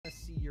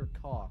your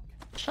cock.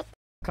 Shut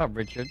the fuck up,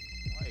 Richard.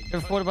 You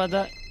ever thought about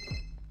that?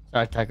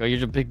 Sorry, Taco. You're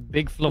just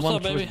big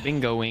flummoxous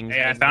bingo wings.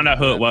 Hey, I found out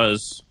who it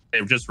was.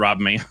 They just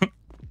robbed me.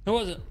 Who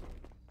was it?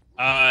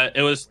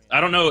 It was,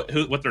 I don't know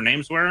what their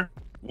names were.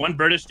 One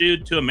British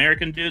dude, two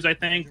American dudes, I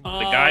think. The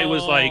guy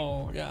was like,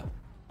 yeah.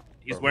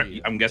 He's wearing,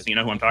 I'm guessing you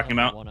know who I'm talking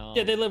about.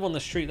 Yeah, they live on the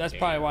street. That's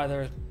probably why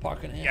they're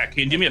parking here. Yeah, can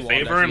you do me a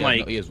favor and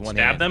like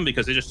stab them,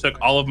 because they just took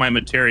all of my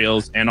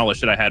materials and all the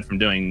shit I had from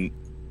doing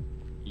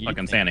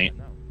fucking Sandy.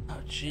 Oh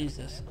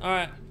Jesus! All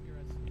right.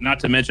 Not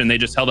to mention they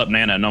just held up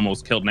Nana and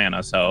almost killed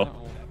Nana. So.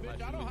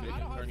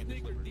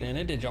 Man,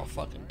 they did y'all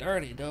fucking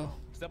dirty, though.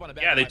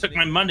 Yeah, they took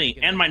my money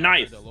and my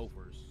knife.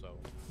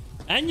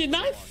 And your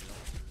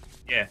knife?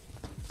 Yeah.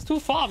 It's too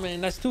far,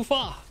 man. That's too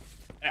far.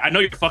 I know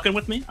you're fucking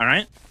with me, all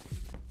right?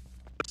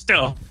 But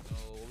still.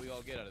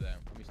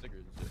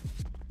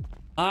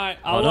 All right.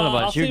 I don't know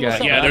about you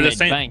guys. Yeah, they're the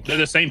same. They're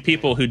the same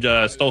people who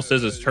stole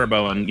SZA's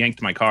turbo and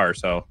yanked my car.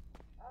 So.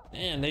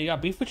 Man, they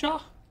got beef with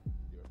y'all?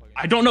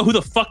 I don't know who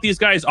the fuck these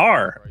guys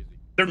are.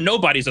 They're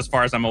nobodies as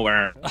far as I'm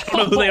aware. I don't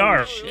know who they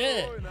are.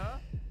 Shit.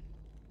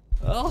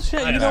 Oh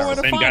shit! You know where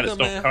to find them,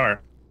 man.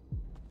 Car.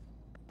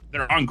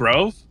 They're on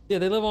Grove. Yeah,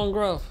 they live on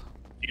Grove.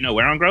 Do you know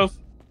where on Grove?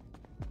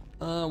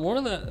 One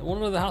of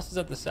the houses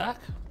at the Sack.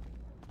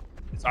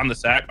 It's on the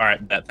Sack. All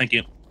right, thank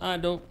you. All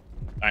right, dope.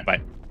 All right,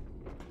 bye.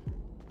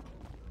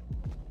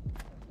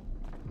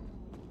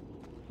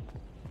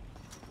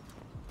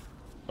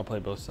 I'll play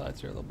both sides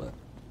here a little bit.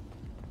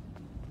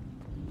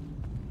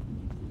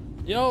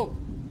 Yo.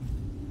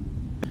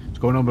 What's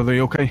going on, brother?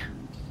 You okay?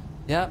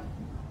 Yep.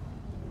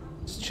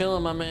 Just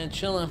chilling, my man,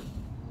 chilling.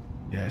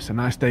 Yeah, it's a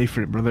nice day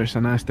for it, brother. It's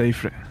a nice day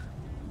for it.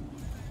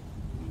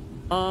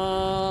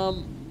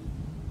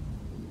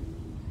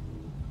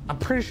 I'm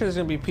pretty sure there's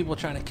gonna be people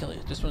trying to kill you.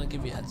 Just want to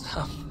give you a heads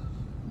up.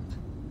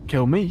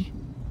 Kill me?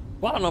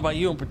 Well, I don't know about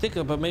you in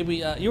particular, but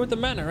maybe you're with the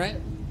Manor, right?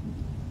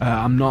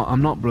 I'm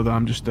not, brother.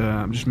 I'm just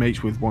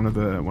mates with one of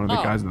the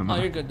guys in the Manor.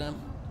 Oh, you're good then.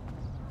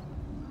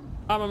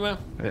 Hi, my man.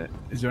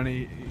 Is there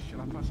any?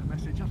 Shall I pass a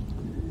message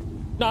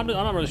on? No, I'm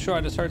not really sure.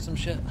 I just heard some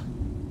shit.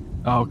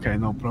 Oh, okay,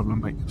 no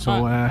problem, mate. So,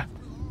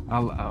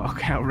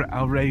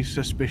 I'll raise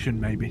suspicion,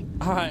 maybe.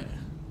 All right.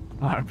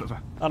 All right, brother.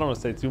 I don't want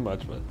to say too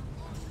much, but.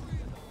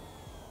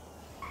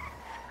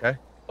 Okay.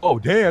 Oh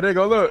damn! There you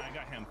go. Look.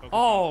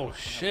 Oh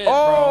shit.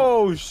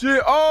 Oh bro.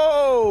 shit.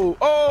 Oh.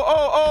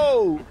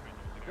 Oh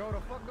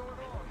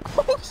shit.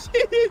 What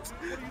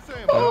are you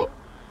saying, bro?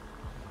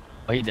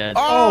 Oh, he dead.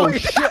 Oh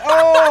shit.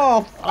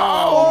 Oh.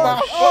 Oh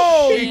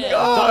my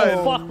God.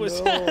 Don't fuck with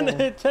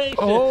sanitation.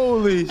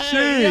 Holy hey,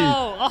 shit.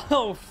 Yo.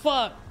 Oh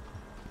fuck.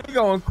 You're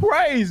going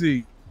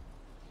crazy.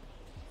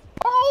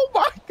 Oh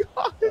my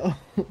God. Oh,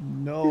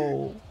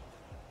 no.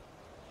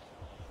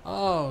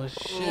 Oh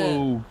shit.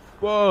 Oh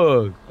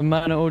fuck. The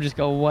Manor all just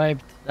got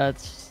wiped.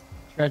 That's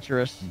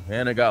treacherous.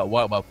 Man, I got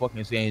wiped by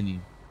fucking Sandy.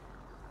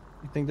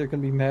 You think they're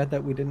gonna be mad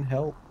that we didn't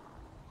help?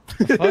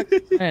 Fuck?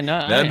 Hey,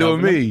 Nothing to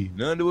me.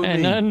 Nothing to me.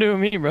 Nothing to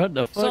me, bro.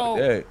 The fuck? So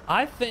Hey.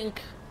 I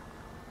think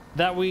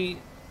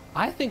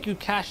you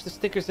cashed the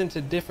stickers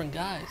into different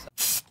guys.